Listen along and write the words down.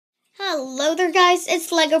Hello there guys,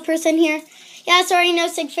 it's Lego Person here. Yeah, sorry no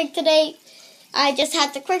sig fig today. I just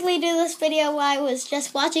had to quickly do this video while I was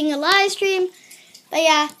just watching a live stream. But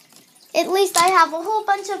yeah, at least I have a whole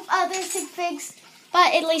bunch of other sig figs,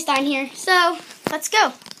 but at least I'm here. So, let's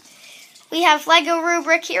go. We have Lego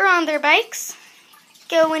Rubric here on their bikes.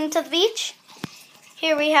 Going to the beach.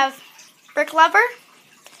 Here we have Brick Lover.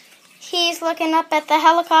 He's looking up at the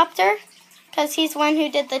helicopter because he's the one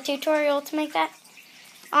who did the tutorial to make that.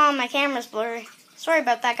 Oh, my camera's blurry. Sorry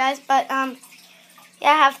about that, guys. But, yeah,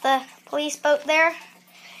 I have the police boat there.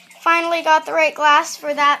 Finally got the right glass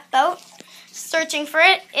for that boat. Searching for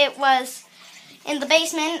it. It was in the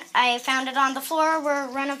basement. I found it on the floor. We're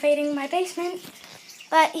renovating my basement.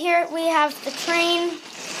 But here we have the train.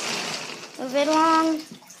 Move it along.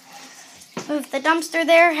 Move the dumpster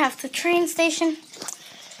there. Have the train station.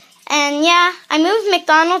 And, yeah, I moved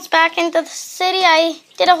McDonald's back into the city. I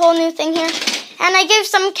did a whole new thing here. And I gave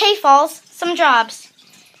some K-Falls some jobs.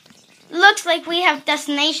 Looks like we have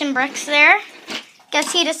Destination Bricks there.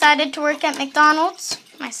 Guess he decided to work at McDonald's.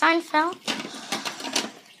 My sign fell.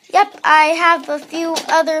 Yep, I have a few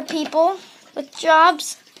other people with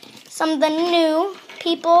jobs. Some of the new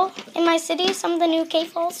people in my city, some of the new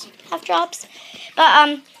K-Falls have jobs.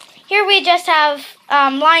 But here we just have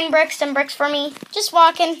line bricks and bricks for me. Just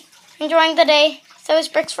walking, enjoying the day. So is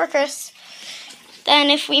bricks for Chris.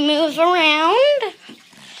 Then if we move around,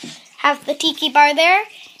 have the tiki bar there.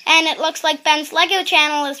 And it looks like Ben's Lego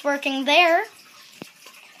channel is working there.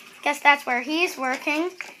 Guess that's where he's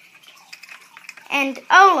working. And,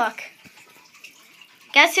 oh look.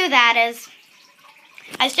 Guess who that is?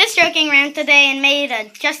 I was just joking around today and made a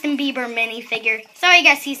Justin Bieber minifigure. So I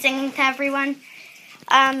guess he's singing to everyone.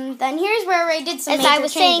 Then here's where I did some major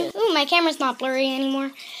changes. Ooh, my camera's not blurry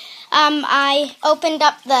anymore. I opened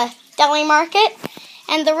up the deli market,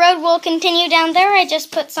 and the road will continue down there. I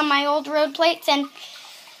just put some of my old road plates, and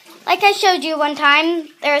like I showed you one time,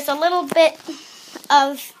 there's a little bit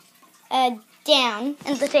of down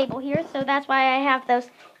in the table here, so that's why I have those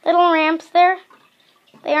little ramps there.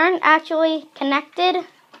 They aren't actually connected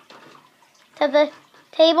to the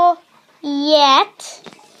table yet,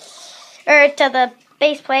 or to the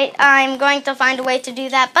base plate. I'm going to find a way to do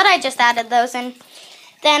that, but I just added those in.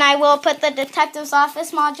 Then I will put the detective's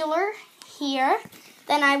office modular here.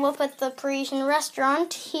 Then I will put the Parisian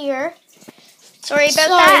restaurant here. Sorry about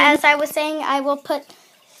that. As I was saying, I will put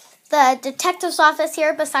the detective's office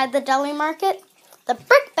here beside the deli market, the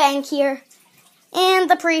brick bank here, and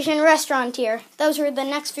the Parisian restaurant here. Those are the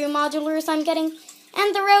next few modulars I'm getting.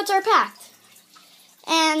 And the roads are packed.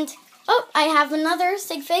 And, oh, I have another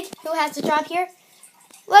sig fig who has a job here.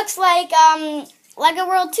 Looks like, Lego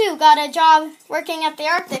World 2 got a job working at the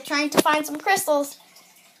Arctic trying to find some crystals.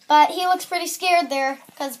 But he looks pretty scared there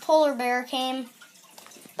because polar bear came.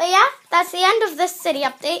 But yeah, that's the end of this city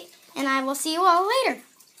update. And I will see you all later.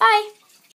 Bye.